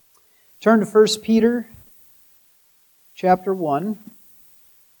Turn to 1 Peter chapter 1.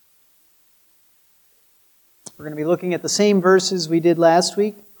 We're going to be looking at the same verses we did last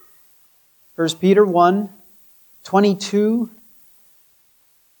week. 1 Peter 1, 22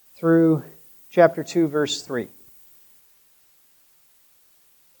 through chapter 2, verse 3.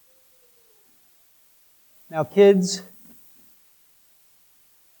 Now, kids,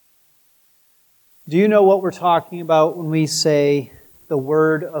 do you know what we're talking about when we say the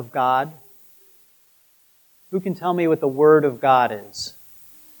Word of God? Who can tell me what the Word of God is?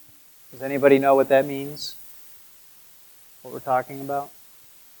 Does anybody know what that means? What we're talking about?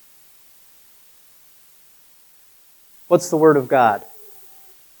 What's the Word of God?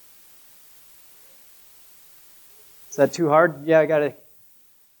 Is that too hard? Yeah, I got it.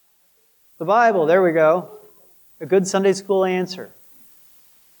 The Bible, there we go. A good Sunday school answer.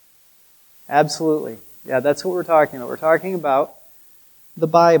 Absolutely. Yeah, that's what we're talking about. We're talking about the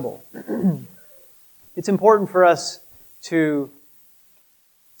Bible. It's important for us to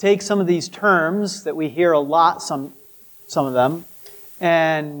take some of these terms that we hear a lot, some of them,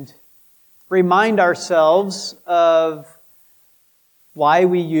 and remind ourselves of why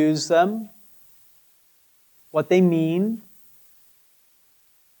we use them, what they mean.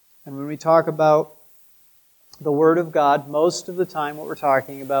 And when we talk about the Word of God, most of the time what we're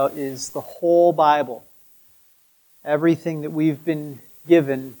talking about is the whole Bible. Everything that we've been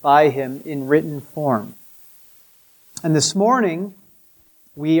given by Him in written form. And this morning,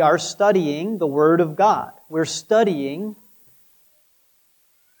 we are studying the Word of God. We're studying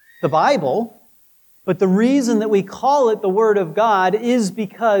the Bible, but the reason that we call it the Word of God is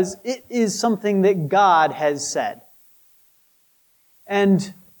because it is something that God has said.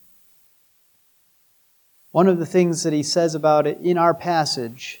 And one of the things that He says about it in our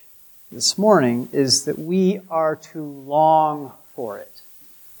passage this morning is that we are to long for it.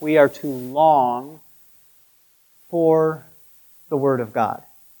 We are to long for the Word of God.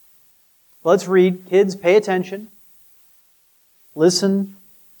 Let's read. Kids, pay attention. Listen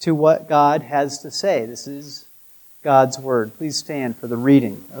to what God has to say. This is God's Word. Please stand for the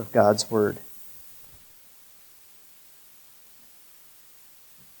reading of God's Word.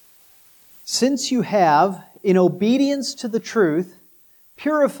 Since you have, in obedience to the truth,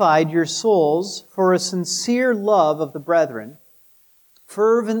 purified your souls for a sincere love of the brethren,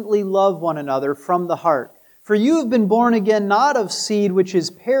 fervently love one another from the heart. For you have been born again not of seed which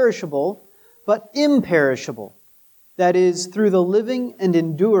is perishable, but imperishable, that is, through the living and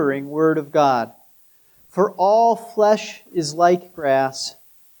enduring Word of God. For all flesh is like grass,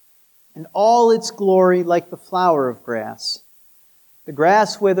 and all its glory like the flower of grass. The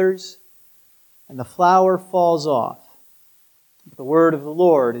grass withers, and the flower falls off. But the word of the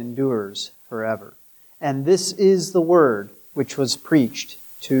Lord endures forever. And this is the word which was preached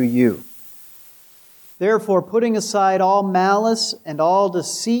to you. Therefore, putting aside all malice and all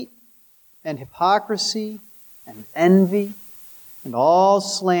deceit and hypocrisy and envy and all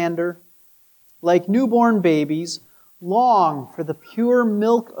slander, like newborn babies, long for the pure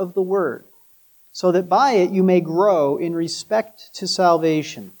milk of the word, so that by it you may grow in respect to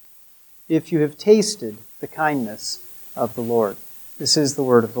salvation, if you have tasted the kindness of the Lord. This is the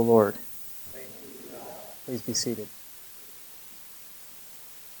word of the Lord. Please be seated.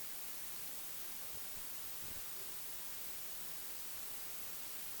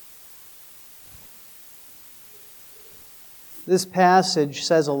 This passage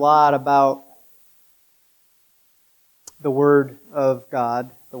says a lot about the Word of God,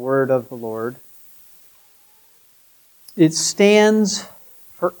 the Word of the Lord. It stands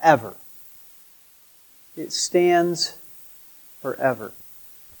forever. It stands forever.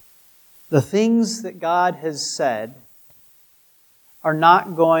 The things that God has said are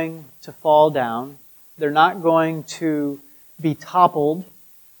not going to fall down. They're not going to be toppled.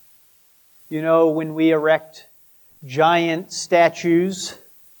 You know, when we erect giant statues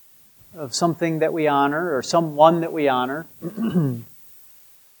of something that we honor or someone that we honor,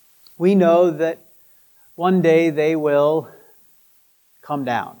 we know that one day they will come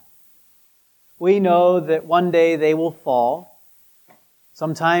down. We know that one day they will fall,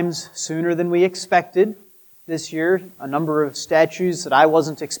 sometimes sooner than we expected. This year, a number of statues that I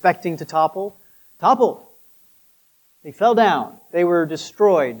wasn't expecting to toppled. They fell down. They were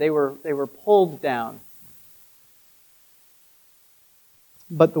destroyed. They were pulled down.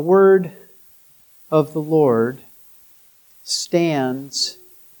 But the word of the Lord stands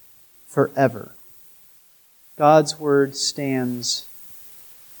forever. God's word stands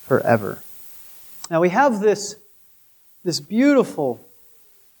forever. Now we have this beautiful,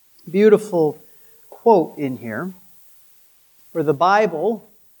 beautiful quote in here where the Bible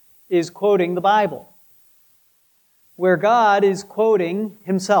is quoting the Bible, where God is quoting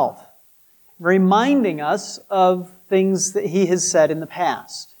himself, reminding us of things that he has said in the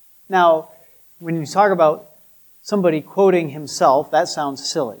past. Now, when you talk about somebody quoting himself, that sounds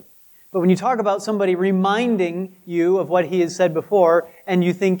silly. But when you talk about somebody reminding you of what he has said before, and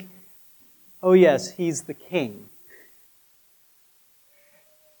you think, oh yes, he's the king,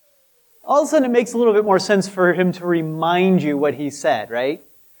 all of a sudden it makes a little bit more sense for him to remind you what he said, right?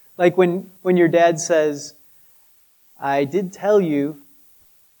 Like when your dad says, I did tell you,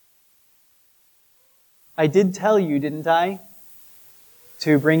 didn't I,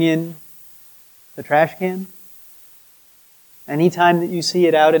 to bring in the trash can? Anytime that you see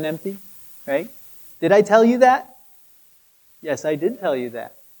it out and empty, right? Did I tell you that? Yes, I did tell you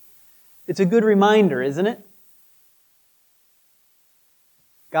that. It's a good reminder, isn't it?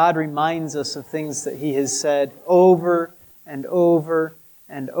 God reminds us of things that he has said over and over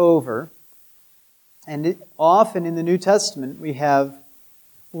and over. And often in the New Testament, we have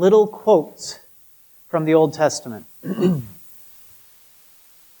little quotes from the Old Testament.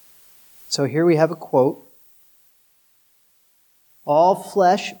 So here we have a quote. All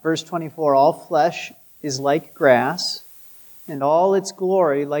flesh, verse 24, all flesh is like grass, and all its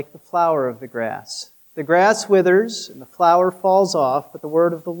glory like the flower of the grass. The grass withers, and the flower falls off, but the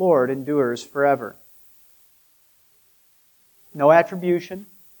word of the Lord endures forever. No attribution.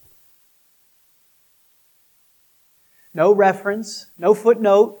 No reference. No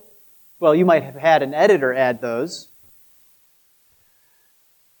footnote. Well, you might have had an editor add those.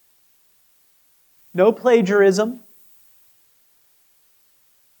 No plagiarism.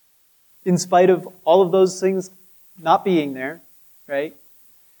 In spite of all of those things not being there, right?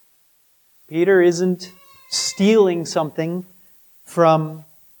 Peter isn't stealing something from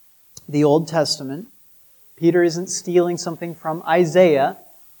the Old Testament. Peter isn't stealing something from Isaiah.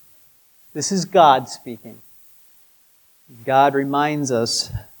 This is God speaking. God reminds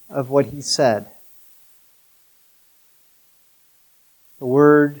us of what he said. The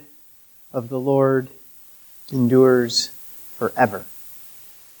word of the Lord endures forever.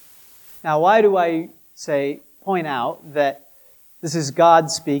 Now, why do I point out that this is God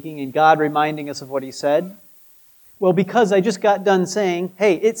speaking and God reminding us of what he said? Well, because I just got done saying,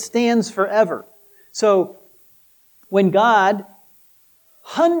 hey, it stands forever. So, when God,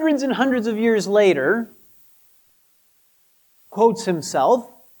 hundreds and hundreds of years later, quotes himself,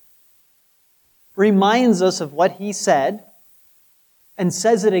 reminds us of what he said, and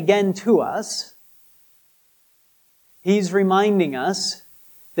says it again to us, he's reminding us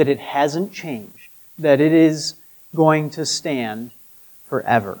that it hasn't changed, that it is going to stand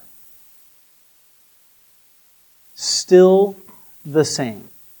forever. Still the same.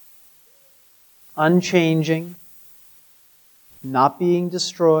 Unchanging, not being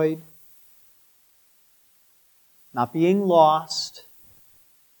destroyed, not being lost,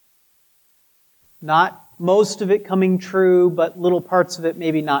 not most of it coming true, but little parts of it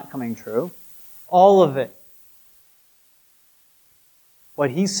maybe not coming true. All of it.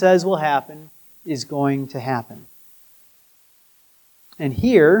 What he says will happen is going to happen. And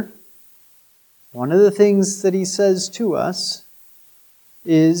here, one of the things that he says to us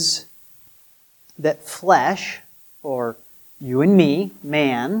is that flesh, or you and me,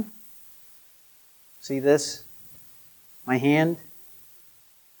 man, see this? My hand?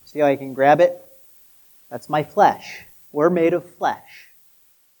 See how I can grab it? That's my flesh. We're made of flesh.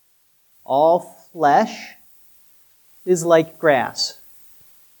 All flesh is like grass.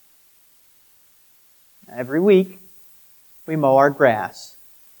 Every week, we mow our grass.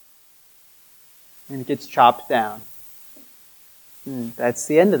 And it gets chopped down. And that's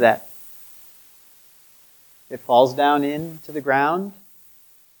the end of that. It falls down into the ground.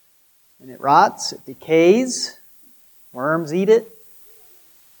 And it rots, it decays. Worms eat it.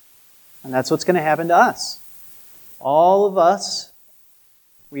 And that's what's going to happen to us. All of us,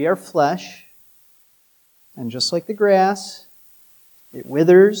 we are flesh. And just like the grass, it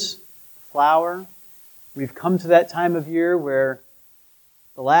withers, the flower. We've come to that time of year where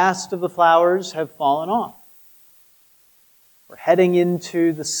the last of the flowers have fallen off. We're heading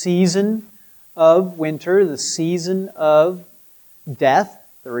into the season of winter, the season of death,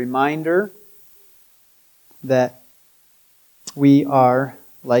 the reminder that we are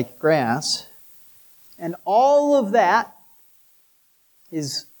like grass. And all of that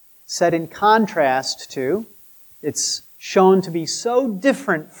is set in contrast to, it's shown to be so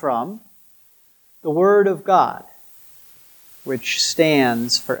different from the Word of God, which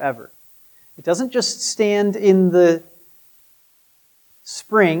stands forever. It doesn't just stand in the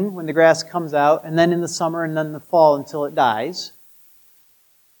spring when the grass comes out, and then in the summer, and then the fall until it dies.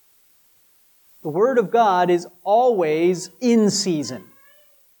 The Word of God is always in season.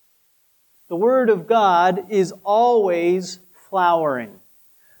 The Word of God is always flowering.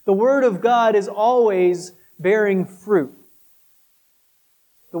 The Word of God is always bearing fruit.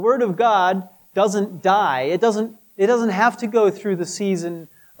 The Word of God doesn't die. It doesn't have to go through the season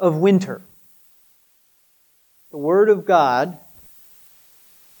of winter. The Word of God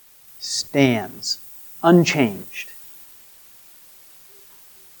stands unchanged.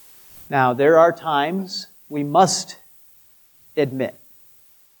 Now, there are times, we must admit,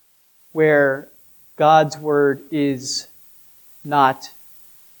 where God's Word is not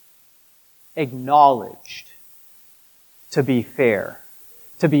acknowledged to be fair,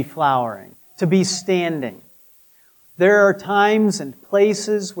 to be flowering, to be standing. There are times and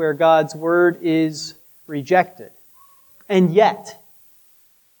places where God's Word is rejected. And yet,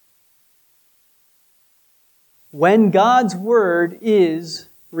 when God's Word is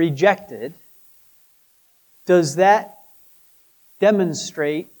rejected, does that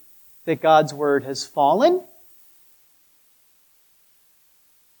demonstrate that God's Word has fallen?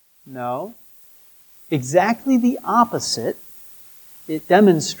 No. Exactly the opposite. It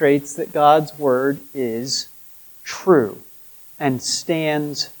demonstrates that God's Word is true and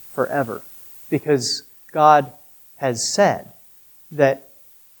stands forever. Because God has said that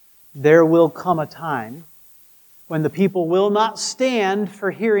there will come a time when the people will not stand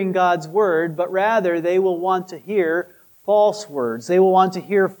for hearing God's Word, but rather they will want to hear false words. They will want to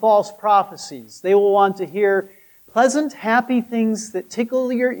hear false prophecies. They will want to hear pleasant, happy things that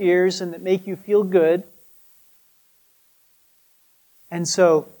tickle your ears and that make you feel good. And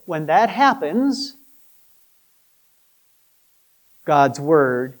so, when that happens, God's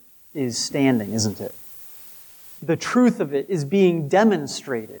Word is standing, isn't it? The truth of it is being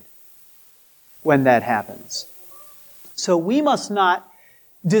demonstrated when that happens. So we must not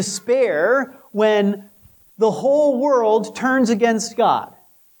despair when the whole world turns against God.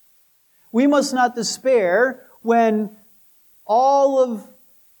 We must not despair when all of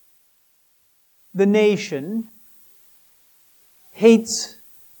the nation hates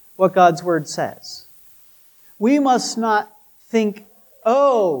what God's Word says. We must not think,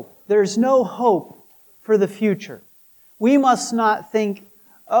 oh, there's no hope for the future. We must not think,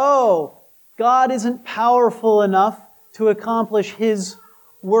 oh, God isn't powerful enough to accomplish His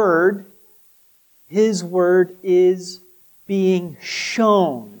Word. His Word is being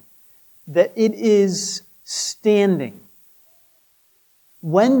shown that it is standing.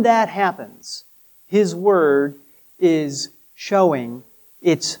 When that happens, His Word is showing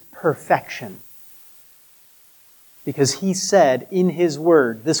its perfection. Because He said in His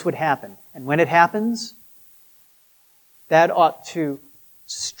Word this would happen. And when it happens, that ought to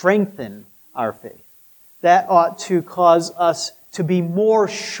strengthen our faith. That ought to cause us to be more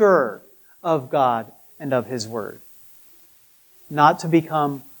sure of God and of His Word. Not to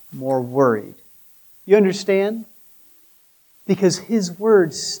become more worried. You understand? Because His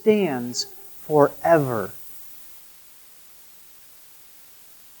Word stands forever.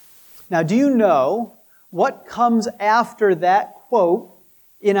 Now, do you know what comes after that quote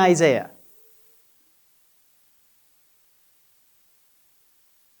in Isaiah?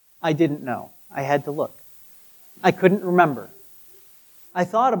 I didn't know. I had to look. I couldn't remember. I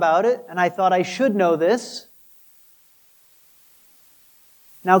thought about it, and I thought I should know this.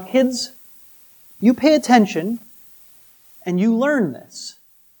 Now, kids, you pay attention, and you learn this.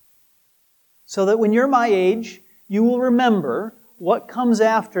 So that when you're my age, you will remember what comes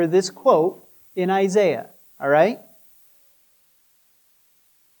after this quote in Isaiah. All right?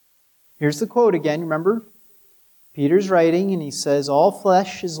 Here's the quote again, remember? Peter's writing, and he says, all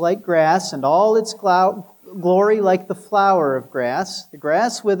flesh is like grass, and all its glory like the flower of grass. The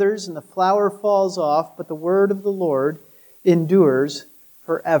grass withers, and the flower falls off, but the word of the Lord endures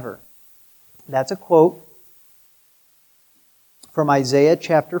forever. That's a quote from Isaiah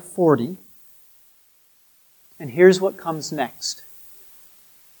chapter 40. And here's what comes next.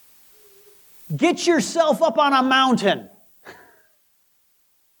 Get yourself up on a mountain.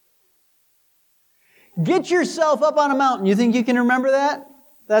 Get yourself up on a mountain. You think you can remember that?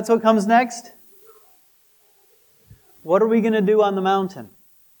 That's what comes next? What are we going to do on the mountain?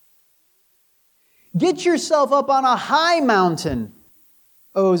 Get yourself up on a high mountain,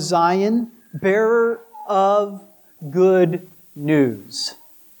 O Zion, bearer of good news.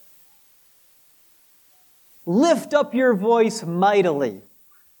 Lift up your voice mightily,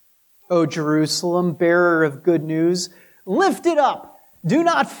 O Jerusalem, bearer of good news. Lift it up. Do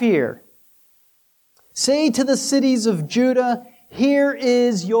not fear. Say to the cities of Judah, here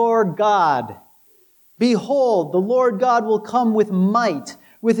is your God. Behold, the Lord God will come with might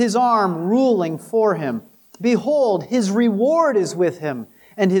with his arm ruling for him. Behold, his reward is with him,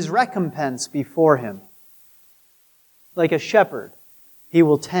 and his recompense before him. Like a shepherd, he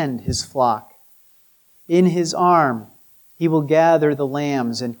will tend his flock. In his arm, he will gather the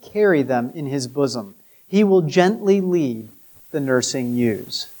lambs and carry them in his bosom. He will gently lead the nursing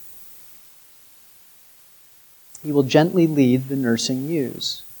ewes. He will gently lead the nursing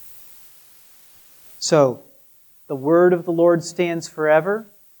ewes. So, the word of the Lord stands forever.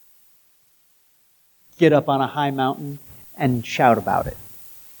 Get up on a high mountain and shout about it.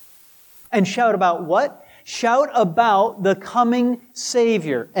 And shout about what? Shout about the coming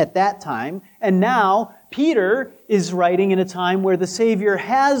Savior at that time. And now, Peter is writing in a time where the Savior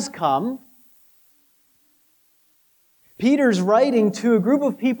has come. Peter's writing to a group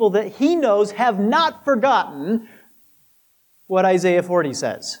of people that he knows have not forgotten what Isaiah 40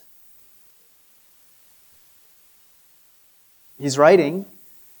 says. He's writing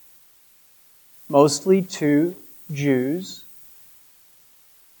mostly to Jews,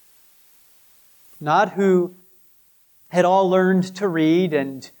 not who had all learned to read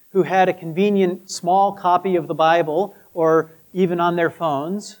and who had a convenient small copy of the Bible or even on their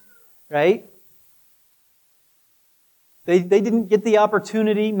phones, right? They didn't get the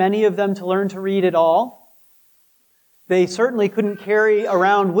opportunity, many of them, to learn to read at all. They certainly couldn't carry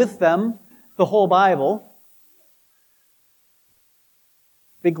around with them the whole Bible.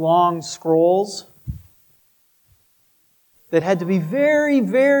 Big long scrolls that had to be very,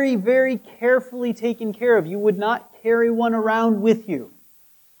 very, very carefully taken care of. You would not carry one around with you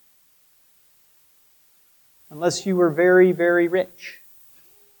unless you were very, very rich.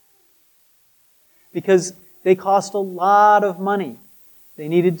 Because they cost a lot of money. They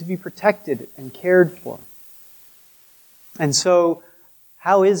needed to be protected and cared for. And so,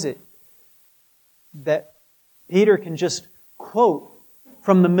 how is it that Peter can just quote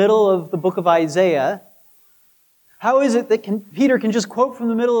from the middle of the book of Isaiah? How is it that Peter can just quote from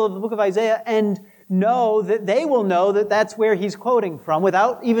the middle of the book of Isaiah and know that they will know that that's where he's quoting from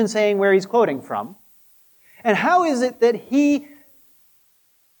without even saying where he's quoting from? And how is it that he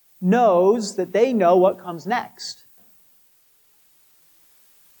knows that they know what comes next?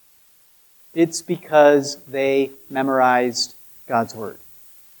 It's because they memorized God's Word.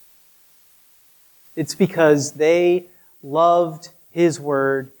 It's because they loved His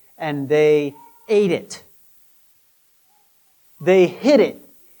Word and they ate it. They hid it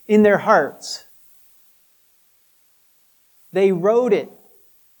in their hearts. They wrote it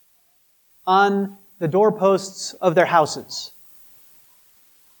on the doorposts of their houses.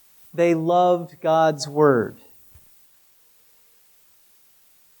 They loved God's Word.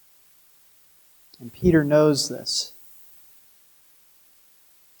 And Peter knows this.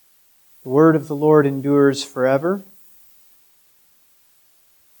 The word of the Lord endures forever.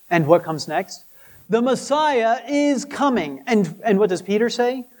 And what comes next? The Messiah is coming. And what does Peter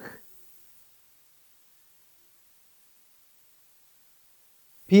say?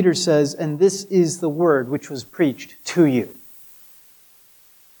 Peter says, and this is the word which was preached to you.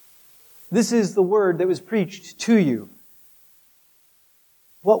 This is the word that was preached to you.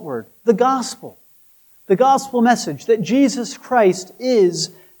 What word? The gospel. The gospel message that Jesus Christ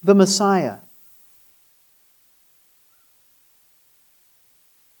is the Messiah.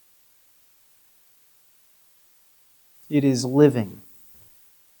 It is living.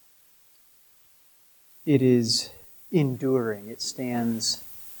 It is enduring. It stands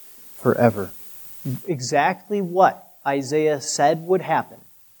forever. Exactly what Isaiah said would happen.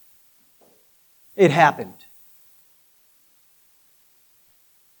 It happened.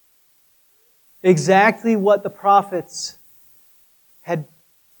 Exactly what the prophets had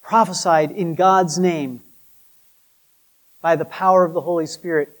prophesied in God's name by the power of the Holy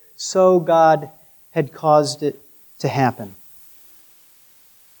Spirit, so God had caused it to happen.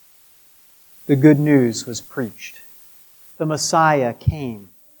 The good news was preached. The Messiah came.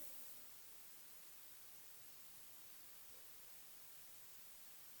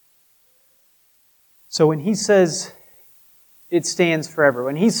 So when he says it stands forever,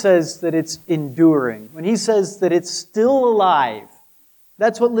 when he says that it's enduring, when he says that it's still alive,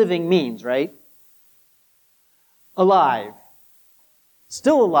 that's what living means, right? Alive.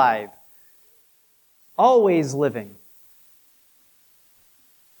 Still alive. Always living.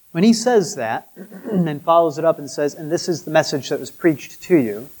 When he says that, and follows it up and says, and this is the message that was preached to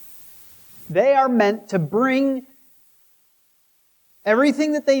you, they are meant to bring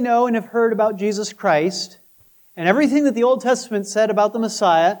everything that they know and have heard about Jesus Christ, and everything that the Old Testament said about the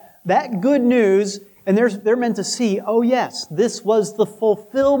Messiah, that good news, and they're meant to see, oh yes, this was the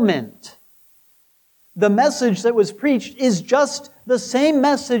fulfillment the message that was preached is just the same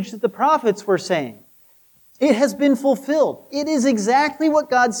message that the prophets were saying. It has been fulfilled. It is exactly what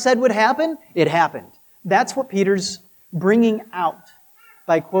God said would happen. It happened. That's what Peter's bringing out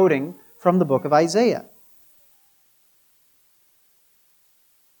by quoting from the book of Isaiah.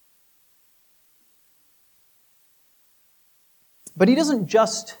 But he doesn't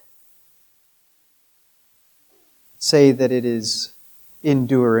just say that it is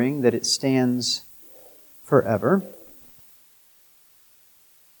enduring, that it stands forever.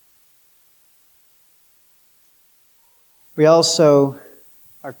 We also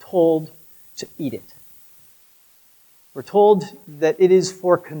are told to eat it. We're told that it is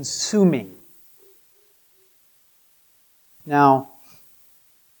for consuming. Now,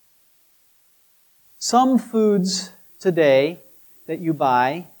 some foods today that you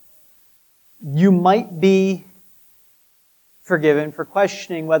buy, you might be forgiven for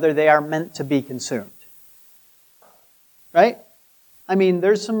questioning whether they are meant to be consumed. Right? I mean,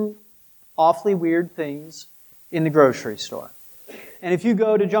 there's some awfully weird things in the grocery store. And if you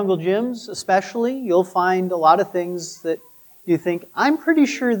go to Jungle Jim's especially, you'll find a lot of things that you think, I'm pretty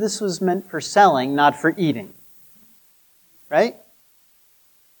sure this was meant for selling, not for eating. Right?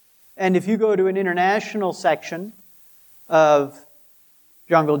 And if you go to an international section of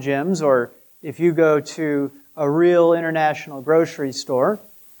Jungle Jim's, or if you go to a real international grocery store,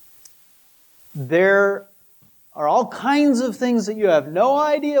 there are all kinds of things that you have no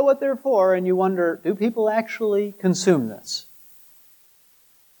idea what they're for, and you wonder, do people actually consume this?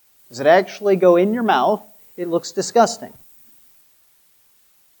 Does it actually go in your mouth? It looks disgusting.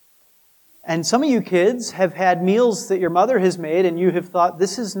 And some of you kids have had meals that your mother has made, and you have thought,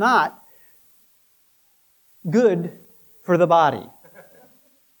 this is not good for the body.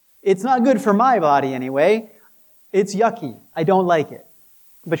 It's not good for my body anyway. It's yucky. I don't like it.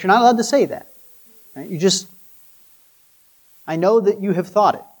 But you're not allowed to say that. Right? I know that you have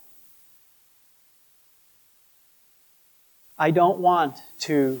thought it. I don't want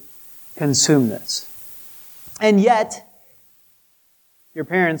to consume this. And yet, your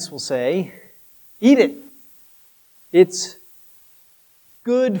parents will say, eat it. It's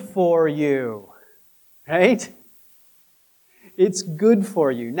good for you. Right? It's good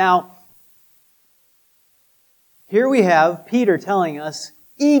for you. Now, here we have Peter telling us,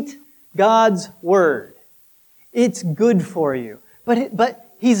 eat God's Word. It's good for you.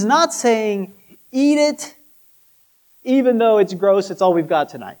 But he's not saying, eat it, even though it's gross, it's all we've got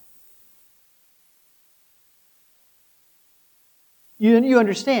tonight. You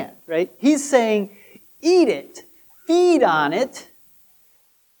understand, right? He's saying, eat it, feed on it.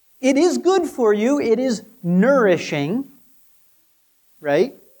 It is good for you. It is nourishing,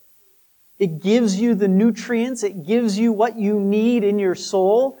 right? It gives you the nutrients. It gives you what you need in your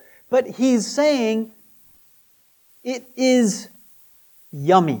soul. But he's saying, it is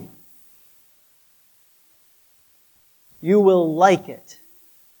yummy. You will like it.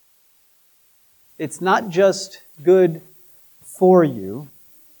 It's not just good for you.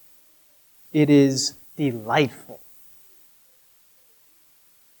 It is delightful.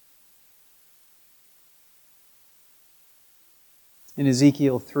 In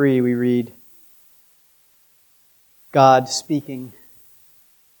Ezekiel 3, we read God speaking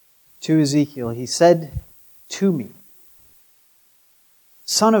to Ezekiel. He said to me,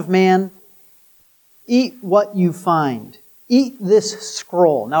 Son of man, eat what you find. Eat this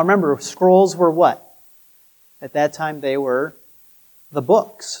scroll. Now remember, scrolls were what? At that time they were the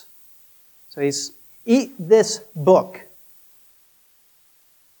books. So eat this book.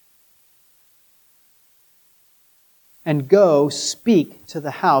 And go speak to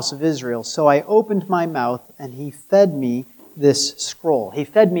the house of Israel. So I opened my mouth, and he fed me this scroll. He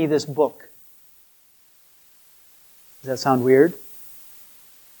fed me this book. Does that sound weird?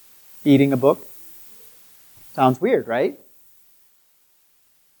 Eating a book? Sounds weird, right?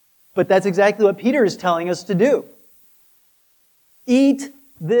 But that's exactly what Peter is telling us to do. Eat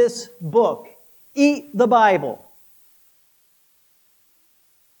this book. Eat the Bible.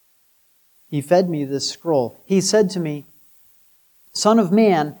 He fed me this scroll. He said to me, Son of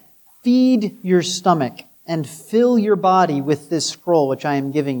man, feed your stomach and fill your body with this scroll which I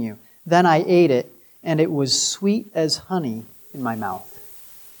am giving you. Then I ate it, and it was sweet as honey in my mouth.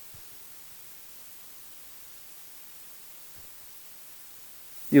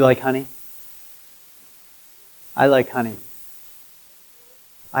 You like honey? I like honey.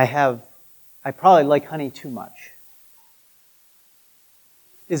 I probably like honey too much.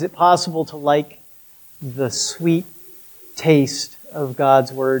 Is it possible to like the sweet taste of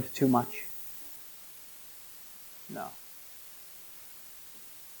God's Word too much? No.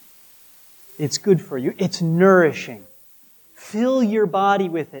 It's good for you. It's nourishing. Fill your body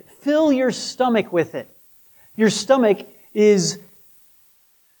with it. Fill your stomach with it. Your stomach is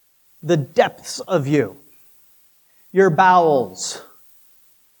the depths of you. Your bowels.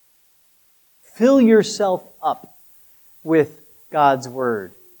 Fill yourself up with God's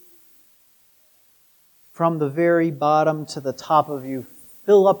Word. From the very bottom to the top of you,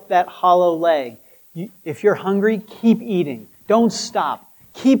 fill up that hollow leg. If you're hungry, keep eating. Don't stop.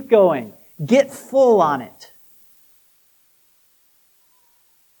 Keep going. Get full on it.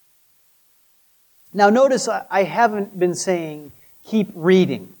 Now notice I haven't been saying keep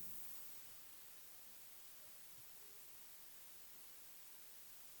reading.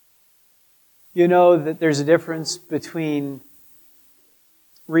 You know that there's a difference between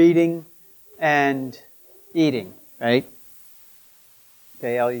reading and eating, right?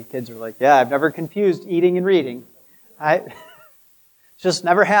 Okay, all you kids are like, yeah, I've never confused eating and reading. It's just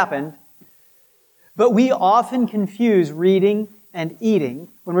never happened. But we often confuse reading and eating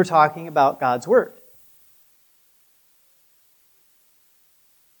when we're talking about God's Word.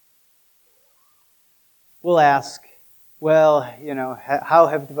 We'll ask, well, how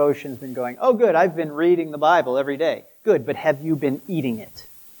have devotions been going? Oh, good, I've been reading the Bible every day. Good, but have you been eating it?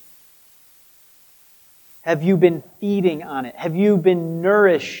 Have you been feeding on it? Have you been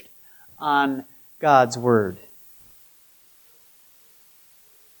nourished on God's Word?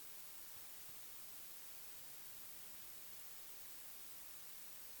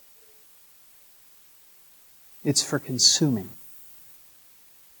 It's for consuming.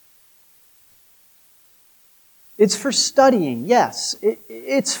 It's for studying, yes.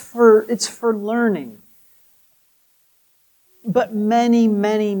 It's for learning. But many,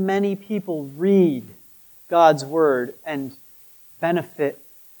 many, many people read God's Word and benefit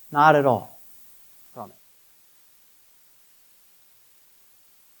not at all from it.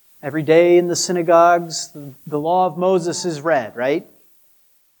 Every day in the synagogues, the law of Moses is read, right?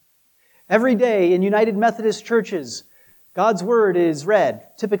 Every day in United Methodist churches, God's Word is read,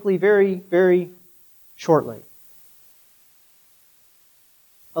 typically very, very shortly.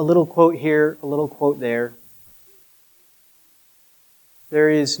 A little quote here, a little quote there. There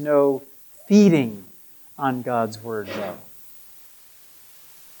is no feeding on God's Word, though.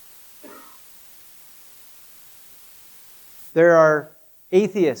 There are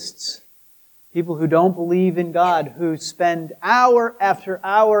atheists, people who don't believe in God, who spend hour after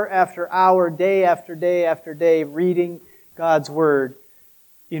hour after hour, day after day after day, reading God's Word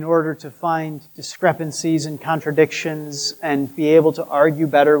in order to find discrepancies and contradictions and be able to argue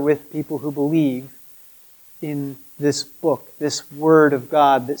better with people who believe in this book, this Word of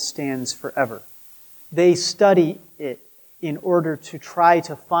God that stands forever. They study it in order to try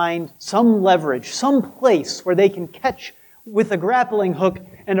to find some leverage, some place where they can catch with a grappling hook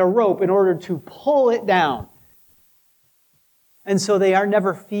and a rope in order to pull it down. And so they are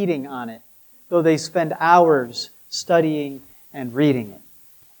never feeding on it, though they spend hours studying and reading it.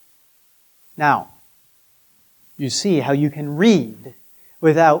 Now, you see how you can read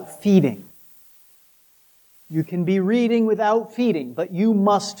without feeding. You can be reading without feeding, but you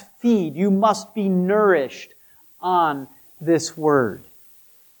must feed. You must be nourished on this Word.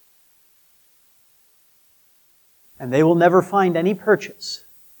 And they will never find any purchase.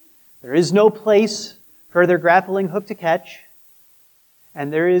 There is no place for their grappling hook to catch,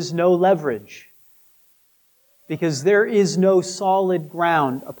 and there is no leverage, because there is no solid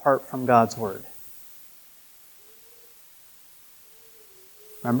ground apart from God's Word.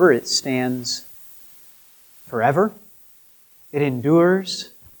 Remember, it stands forever. It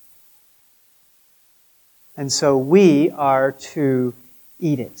endures. And so we are to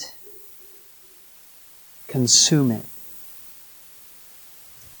eat it, consume it.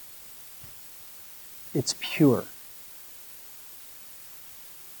 It's pure.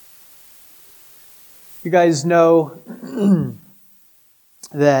 You guys know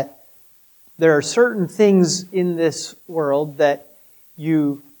that there are certain things in this world that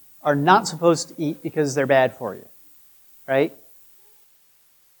you are not supposed to eat because they're bad for you, right?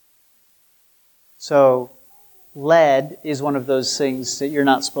 So, lead is one of those things that you're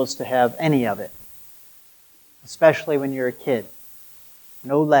not supposed to have any of it, especially when you're a kid.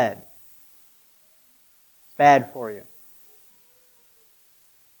 No lead. It's bad for you.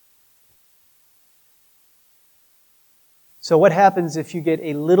 So what happens if you get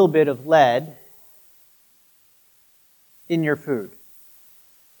a little bit of lead in your food?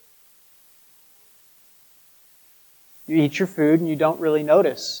 You eat your food and you don't really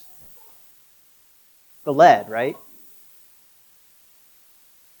notice the lead, right?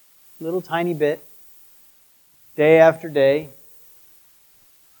 Little tiny bit, day after day.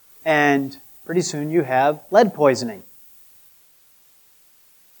 And Pretty soon you have lead poisoning.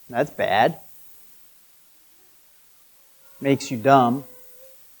 That's bad. Makes you dumb.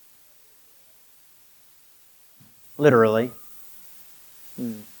 Literally.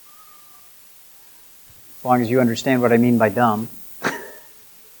 As long as you understand what I mean by dumb.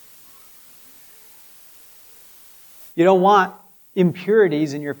 You don't want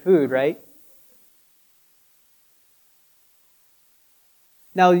impurities in your food, right?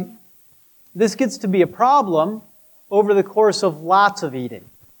 Now, this gets to be a problem over the course of lots of eating.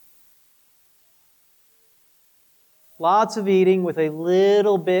 Lots of eating with a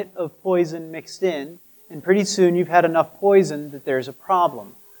little bit of poison mixed in, and pretty soon you've had enough poison that there's a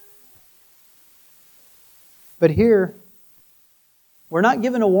problem. But here, we're not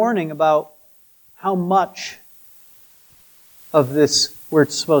given a warning about how much of this we're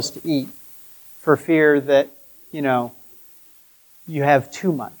supposed to eat for fear that, you have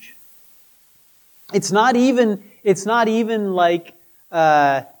too much. It's not even like,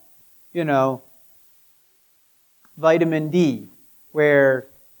 vitamin D, where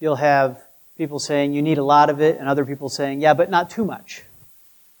you'll have people saying you need a lot of it and other people saying, yeah, but not too much.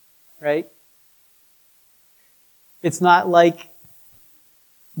 Right? It's not like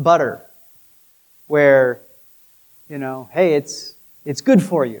butter, where, hey, it's good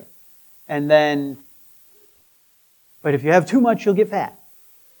for you. And then, but if you have too much, you'll get fat.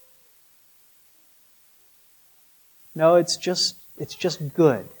 No, it's just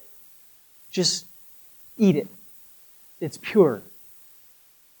good. Just eat it. It's pure.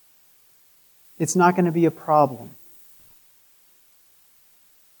 It's not going to be a problem.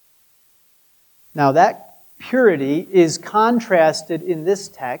 Now that purity is contrasted in this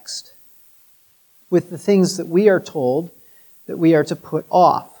text with the things that we are told that we are to put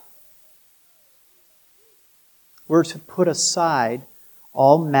off. We're to put aside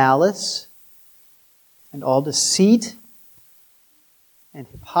all malice and all deceit and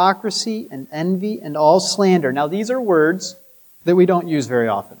hypocrisy and envy and all slander. Now these are words that we don't use very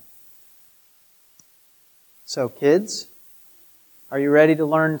often. So kids, are you ready to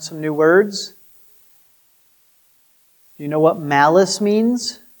learn some new words? Do you know what malice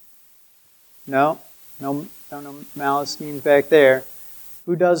means? No, don't know what malice means back there.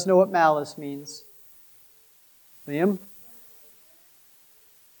 Who does know what malice means? Liam?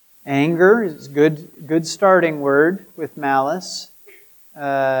 Anger is a good starting word with malice.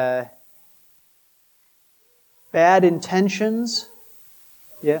 Bad intentions.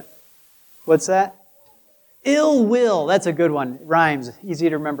 Yeah. What's that? Ill will. That's a good one. It rhymes. Easy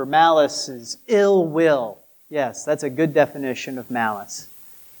to remember. Malice is ill will. Yes, that's a good definition of malice.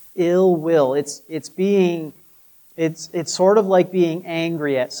 Ill will. It's sort of like being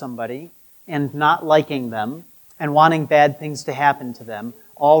angry at somebody and not liking them and wanting bad things to happen to them,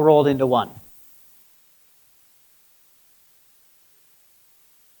 all rolled into one.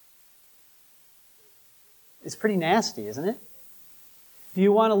 It's pretty nasty, isn't it? Do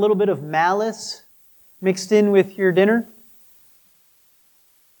you want a little bit of malice mixed in with your dinner?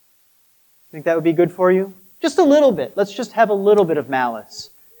 Think that would be good for you? Just a little bit. Let's just have a little bit of malice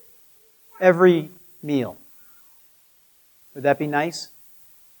every meal. Would that be nice?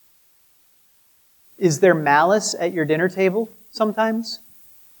 Is there malice at your dinner table sometimes?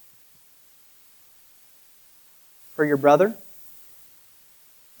 For your brother?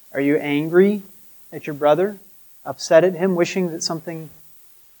 Are you angry at your brother? Upset at him, wishing that something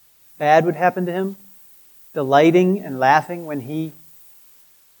bad would happen to him? Delighting and laughing when he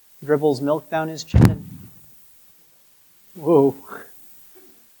dribbles milk down his chin? Whoa.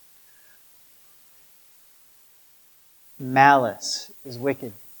 Malice is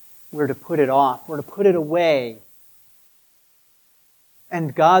wicked. We're to put it off. We're to put it away.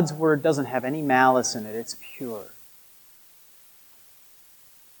 And God's Word doesn't have any malice in it. It's pure.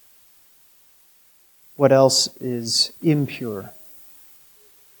 What else is impure?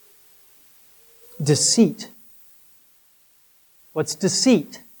 Deceit. What's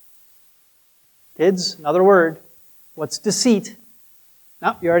deceit? Kids, another word. What's deceit?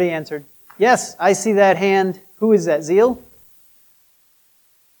 No, you already answered. Yes, I see that hand. Who is that? Zeal?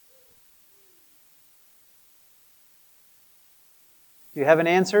 Do you have an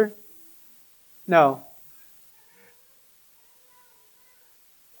answer? No.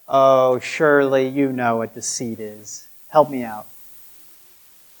 Oh, surely you know what deceit is. Help me out.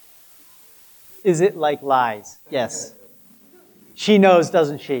 Is it like lies? Yes. She knows,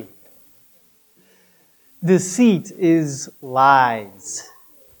 doesn't she? Deceit is lies.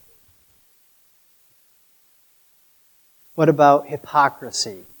 What about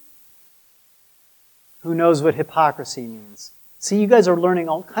hypocrisy? Who knows what hypocrisy means? See, you guys are learning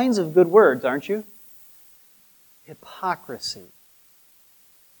all kinds of good words, aren't you? Hypocrisy.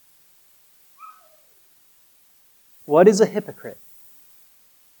 What is a hypocrite?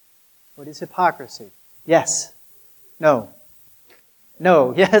 What is hypocrisy? Yes. No.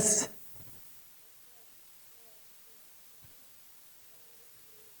 No. Yes.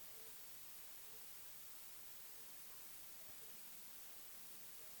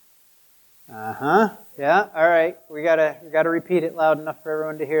 Yeah, all right. We gotta repeat it loud enough for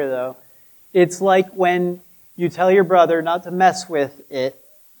everyone to hear, though. It's like when you tell your brother not to mess with it,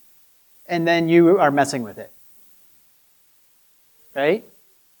 and then you are messing with it. Right?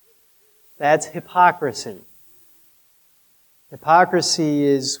 That's hypocrisy. Hypocrisy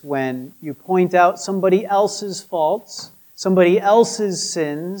is when you point out somebody else's faults, somebody else's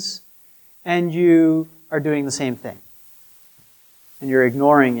sins, and you are doing the same thing. And you're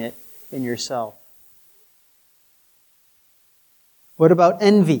ignoring it in yourself. What about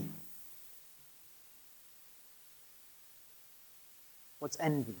envy? What's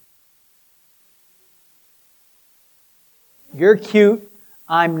envy? You're cute,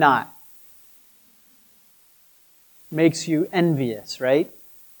 I'm not. Makes you envious, right?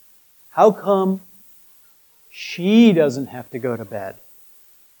 How come she doesn't have to go to bed?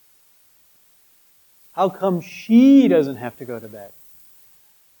 How come she doesn't have to go to bed?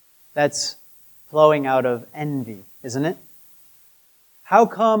 That's flowing out of envy, isn't it? How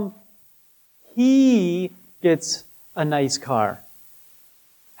come he gets a nice car?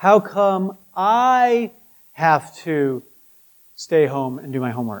 How come I have to stay home and do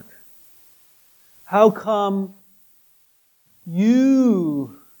my homework? How come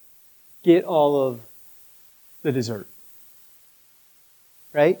you get all of the dessert?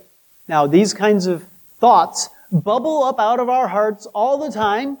 Right? Now, these kinds of thoughts bubble up out of our hearts all the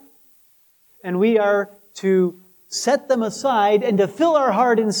time, and we are to set them aside and to fill our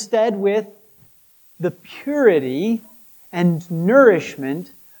heart instead with the purity and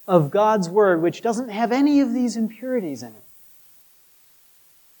nourishment of God's Word, which doesn't have any of these impurities in it.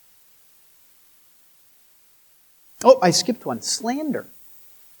 Oh, I skipped one. Slander.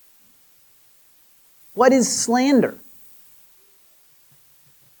 What is slander?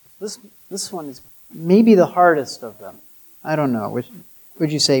 This one is maybe the hardest of them. I don't know.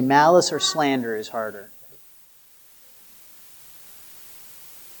 Would you say malice or slander is harder?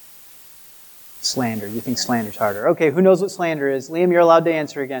 Slander. You think slander's harder. Okay, who knows what slander is? Liam, you're allowed to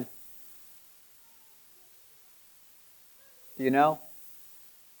answer again. Do you know?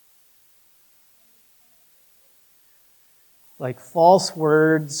 Like false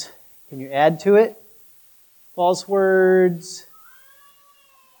words. Can you add to it? False words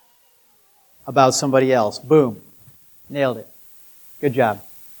about somebody else. Boom. Nailed it. Good job.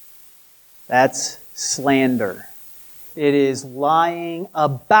 That's slander. It is lying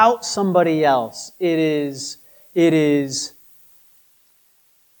about somebody else. It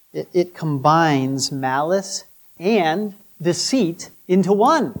combines malice and deceit into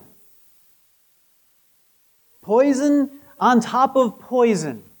one. Poison on top of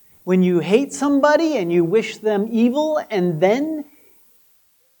poison. When you hate somebody and you wish them evil and then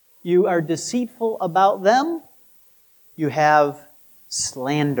you are deceitful about them, you have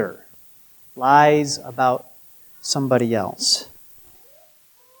slander. Lies about somebody else.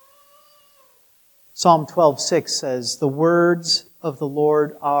 Psalm 12:6 says, "The words of the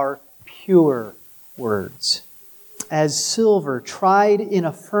Lord are pure words, as silver tried in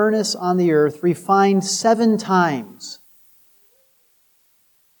a furnace on the earth, refined 7 times."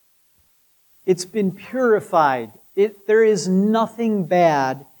 It's been purified. There is nothing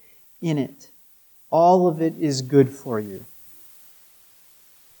bad in it. All of it is good for you.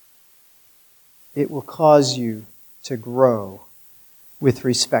 It will cause you to grow with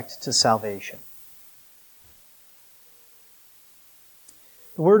respect to salvation.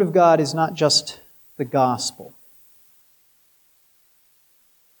 The Word of God is not just the gospel.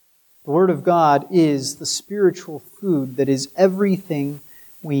 The Word of God is the spiritual food that is everything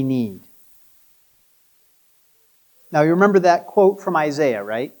we need. Now, you remember that quote from Isaiah,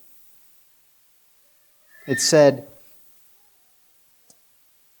 right? It said,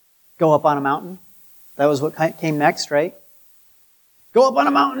 "Go up on a mountain." That was what came next, right? Go up on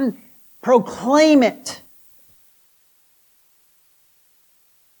a mountain, proclaim it.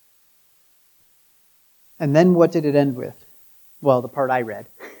 And then what did it end with? Well, the part I read.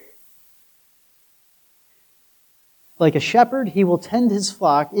 "Like a shepherd, he will tend his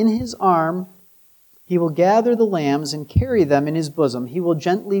flock. In his arm, he will gather the lambs and carry them in his bosom. He will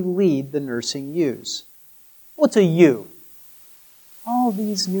gently lead the nursing ewes." What's a ewe? All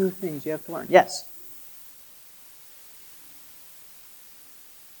these new things you have to learn. Yes?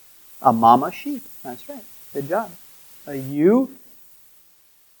 A mama sheep. That's right. Good job. A ewe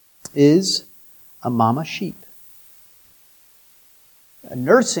is a mama sheep. A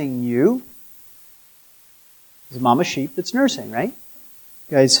nursing ewe is a mama sheep that's nursing, right?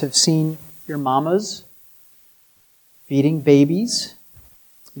 You guys have seen your mamas feeding babies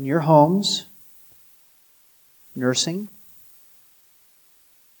in your homes, nursing.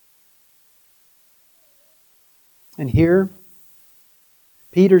 And here,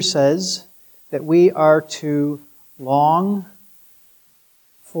 Peter says that we are to long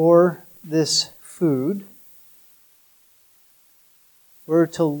for this food. We're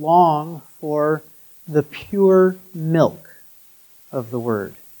to long for the pure milk of the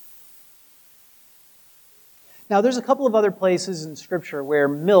Word. Now, there's a couple of other places in Scripture where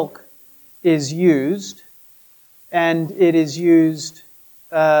milk is used, and it is used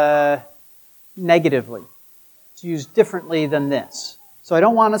negatively. It's used differently than this. So I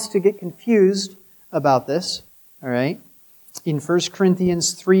don't want us to get confused about this, all right? In 1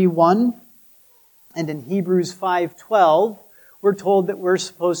 Corinthians 3:1 and in Hebrews 5:12, we're told that we're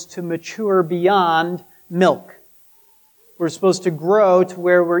supposed to mature beyond milk. We're supposed to grow to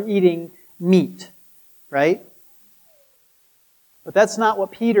where we're eating meat, right? But that's not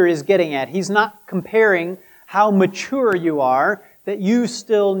what Peter is getting at. He's not comparing how mature you are, that you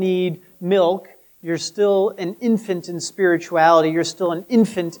still need milk. You're still an infant in spirituality. You're still an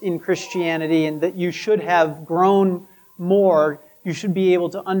infant in Christianity, and that you should have grown more. You should be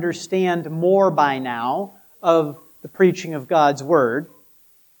able to understand more by now of the preaching of God's Word.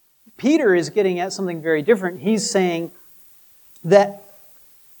 Peter is getting at something very different. He's saying that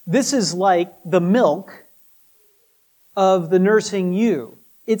this is like the milk of the nursing ewe.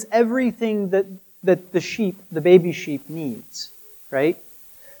 It's everything that the baby sheep needs, right?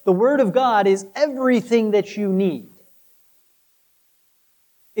 The Word of God is everything that you need.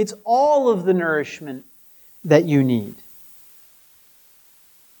 It's all of the nourishment that you need.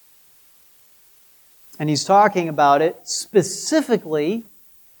 And he's talking about it specifically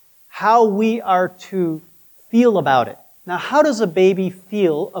how we are to feel about it. Now, how does a baby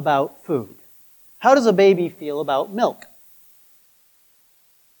feel about food? How does a baby feel about milk?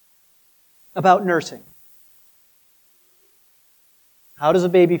 About nursing? How does a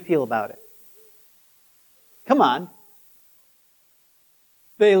baby feel about it? Come on.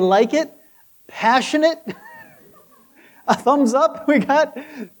 They like it? Passionate? A thumbs up? We got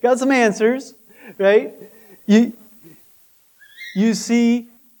some answers, right? You see,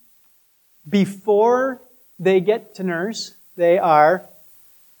 before they get to nurse, they are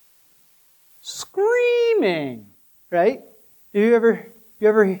screaming, right? You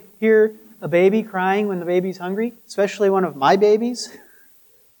ever hear a baby crying when the baby's hungry? Especially one of my babies.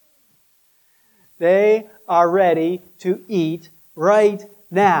 They are ready to eat right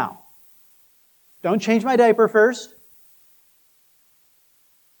now. Don't change my diaper first.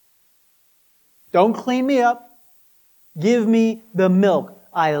 Don't clean me up. Give me the milk.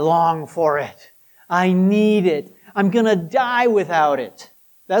 I long for it. I need it. I'm going to die without it.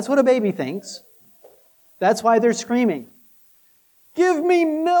 That's what a baby thinks. That's why they're screaming. Give me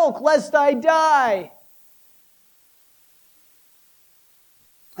milk lest I die.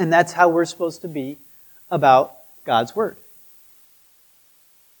 And that's how we're supposed to be about God's Word.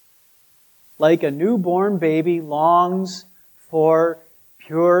 Like a newborn baby longs for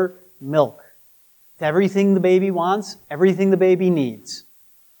pure milk. It's everything the baby wants, everything the baby needs.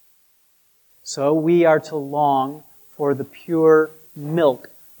 So we are to long for the pure milk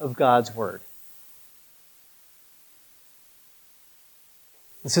of God's Word.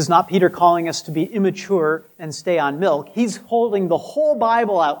 This is not Peter calling us to be immature and stay on milk. He's holding the whole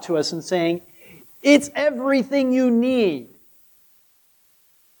Bible out to us and saying, it's everything you need.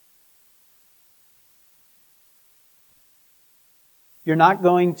 You're not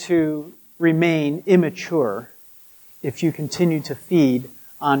going to remain immature if you continue to feed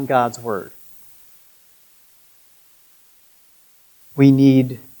on God's Word. We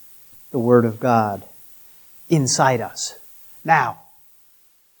need the Word of God inside us now.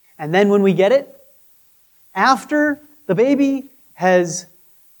 And then when we get it, after the baby has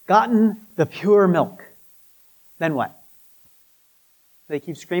gotten the pure milk, then what? They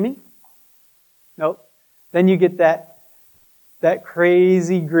keep screaming? Nope. Then you get that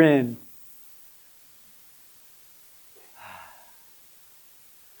crazy grin.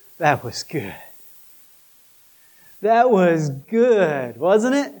 That was good. That was good,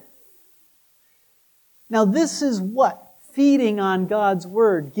 wasn't it? Now this is what feeding on God's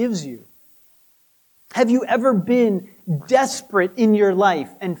Word gives you. Have you ever been desperate in your life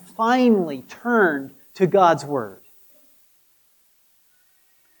and finally turned to God's Word?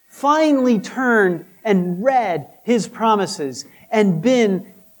 finally turned and read His promises and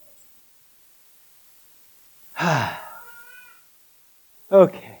been,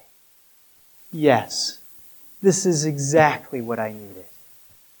 okay, yes, this is exactly what I needed.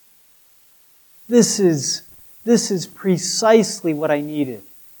 This is precisely what I needed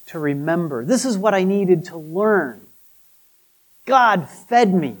to remember. This is what I needed to learn. God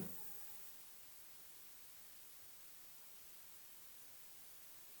fed me.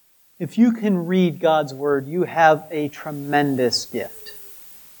 If you can read God's Word, you have a tremendous gift.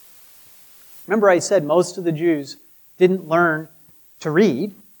 Remember I said most of the Jews didn't learn to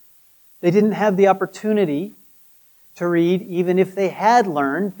read. They didn't have the opportunity to read. Even if they had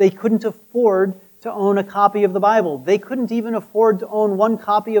learned, they couldn't afford to own a copy of the Bible. They couldn't even afford to own one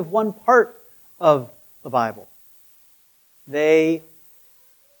copy of one part of the Bible. They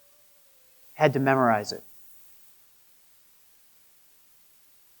had to memorize it.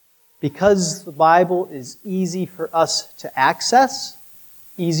 Because the Bible is easy for us to access,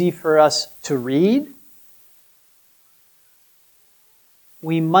 easy for us to read,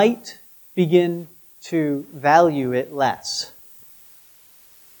 we might begin to value it less.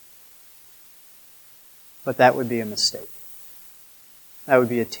 But that would be a mistake. That would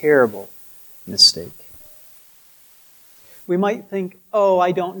be a terrible mistake. We might think, oh,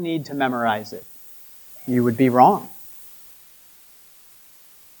 I don't need to memorize it. You would be wrong.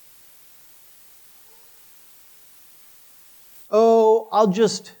 Oh, I'll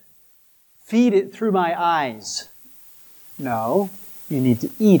just feed it through my eyes. No, you need to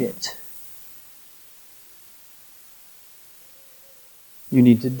eat it. You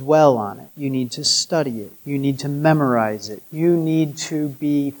need to dwell on it. You need to study it. You need to memorize it. You need to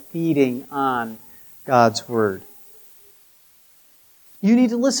be feeding on God's Word. You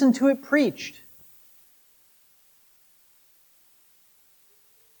need to listen to it preached.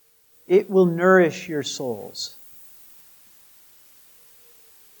 It will nourish your souls.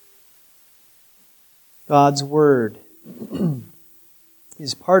 God's Word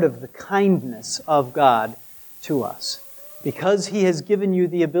is part of the kindness of God to us. Because He has given you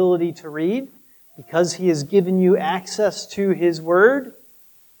the ability to read, because He has given you access to His Word,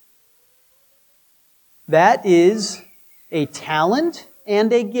 that is a talent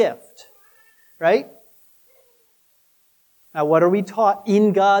and a gift, right? Now, what are we taught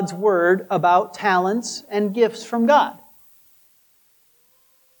in God's Word about talents and gifts from God?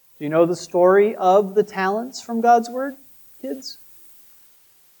 Do you know the story of the talents from God's Word, kids?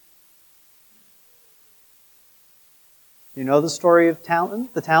 Do you know the story of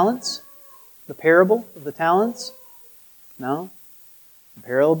the talents? The parable of the talents? No? The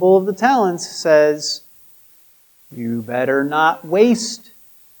parable of the talents says, you better not waste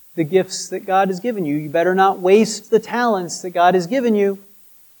the gifts that God has given you. You better not waste the talents that God has given you.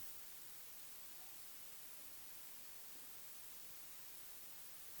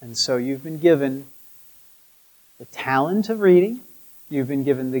 And so you've been given the talent of reading. You've been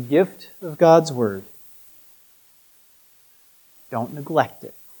given the gift of God's Word. Don't neglect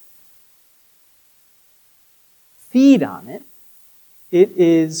it. Feed on it. It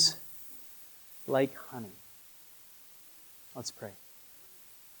is like honey. Let's pray.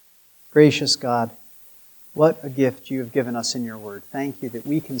 Gracious God, what a gift you have given us in your Word. Thank you that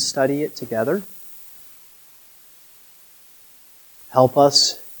we can study it together. Help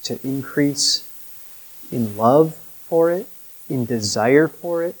us to increase in love for it, in desire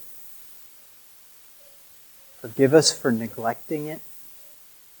for it. Forgive us for neglecting it.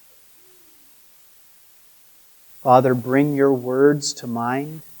 Father, bring your words to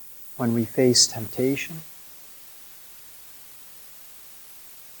mind when we face temptation.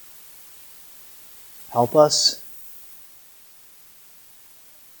 Help us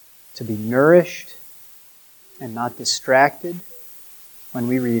to be nourished and not distracted when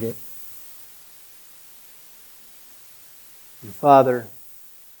we read it. And Father,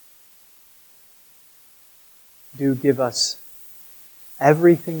 do give us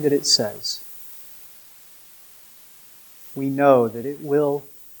everything that it says. We know that it will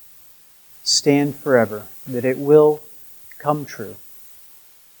stand forever, that it will come true.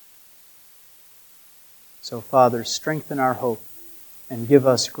 So, Father, strengthen our hope and give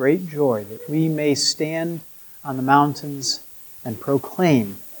us great joy that we may stand on the mountains and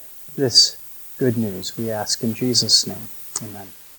proclaim this good news. We ask in Jesus' name. Amen.